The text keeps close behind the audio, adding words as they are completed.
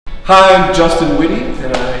Hi, I'm Justin Witte,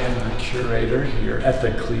 and I am the curator here at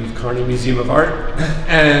the Cleve Carney Museum of Art.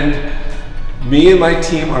 And me and my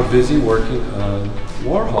team are busy working on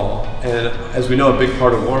Warhol. And as we know, a big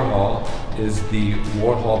part of Warhol is the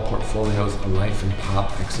Warhol Portfolio's Life in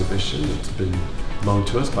Pop exhibition that's been loaned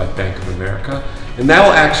to us by Bank of America. And that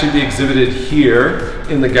will actually be exhibited here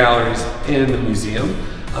in the galleries in the museum.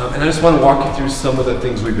 And I just want to walk you through some of the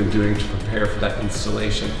things we've been doing to prepare for that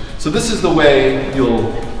installation. So this is the way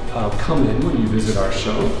you'll come in when you visit our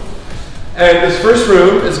show. And this first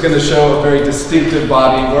room is going to show a very distinctive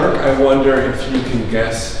body work. I wonder if you can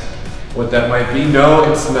guess what that might be.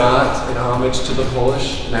 No, it's not an homage to the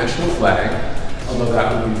Polish national flag, although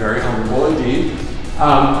that would be very honorable indeed.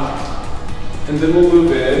 And then we'll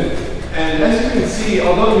move in. And as you can see,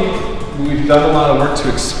 although we've done a lot of work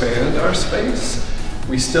to expand our space,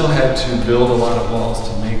 we still had to build a lot of walls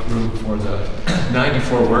to make room for the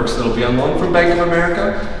 94 works that'll be on loan from Bank of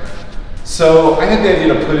America. So I had the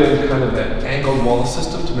idea to put in kind of an angled wall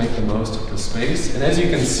system to make the most of the space. And as you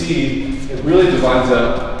can see, it really divides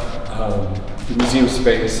up the museum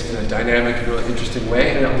space in a dynamic and really interesting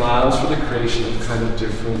way, and it allows for the creation of kind of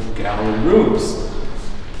different gallery rooms.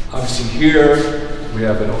 Obviously here, we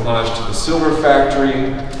have an homage to the Silver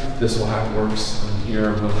Factory. This will have works on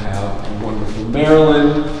here. We'll have a wonderful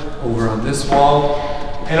Maryland over on this wall.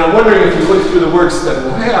 And I'm wondering if you look through the works that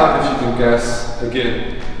we'll have, if you can guess,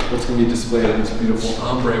 again, what's going to be displayed on this beautiful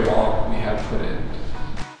ombre wall we have put in.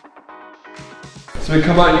 So we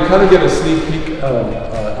come out, you kind of get a sneak peek of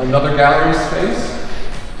another gallery space.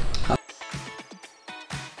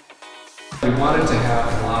 We wanted to have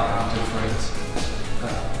a lot of different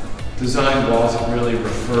design walls that really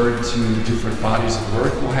referred to different bodies of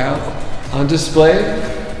work we'll have on display,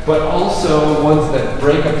 but also ones that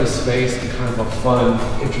break up the space in kind of a fun,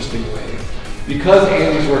 interesting way. Because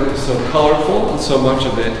Andy's work is so colorful and so much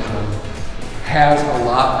of it has a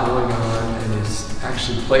lot going on and is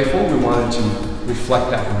actually playful, we wanted to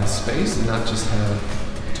reflect that in the space and not just have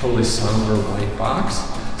a totally somber white box.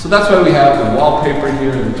 So that's why we have the wallpaper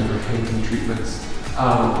here and the different painting treatments.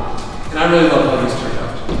 And I really love how these turned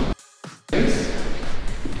out.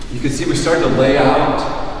 You can see we started to lay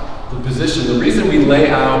out the position. The reason we lay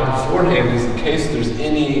out beforehand is in case there's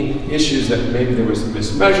any issues that maybe there was a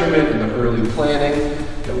mismeasurement in the early planning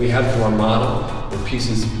that we had for our model, where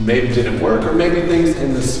pieces maybe didn't work, or maybe things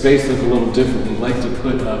in the space look a little different. We like to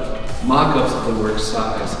put up mock-ups of the work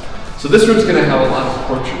size. So this room's going to have a lot of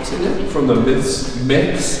portraits in it from the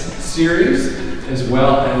Myths series, as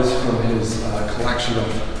well as from his collection of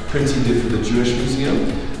prints he did for the Jewish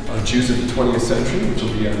Museum. Jews of the 20th century, which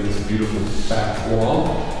will be on this beautiful back wall.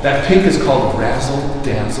 That pink is called Razzle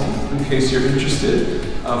Dazzle, in case you're interested,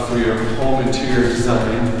 for your home interior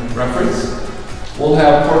design reference. We'll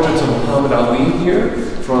have portraits of Muhammad Ali here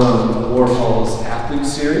from Warhol's Athlete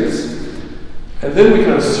series. And then we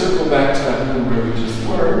kind of circle back to that room where we just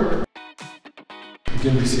were.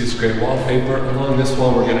 Again, we see this great wallpaper. Along this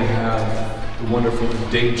wall, we're going to have the wonderful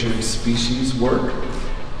Endangered Species work.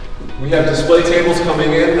 We have display tables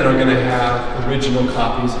coming in that are going to have original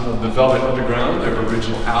copies of the Velvet Underground, their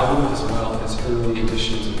original album, as well as early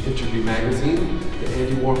editions of Interview magazine that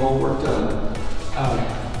Andy Warhol worked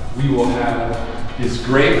on. We will have his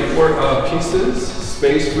great pieces,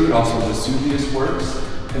 Space Fruit, also Vesuvius works,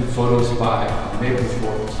 and photos by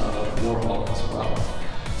Mapplethorpe Warhol as well.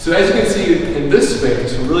 So as you can see in this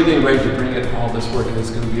space, we're really getting ready to bring in all this work, and it's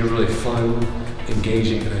going to be a really fun,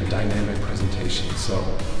 engaging, and a dynamic presentation. So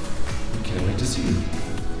can't wait to see you.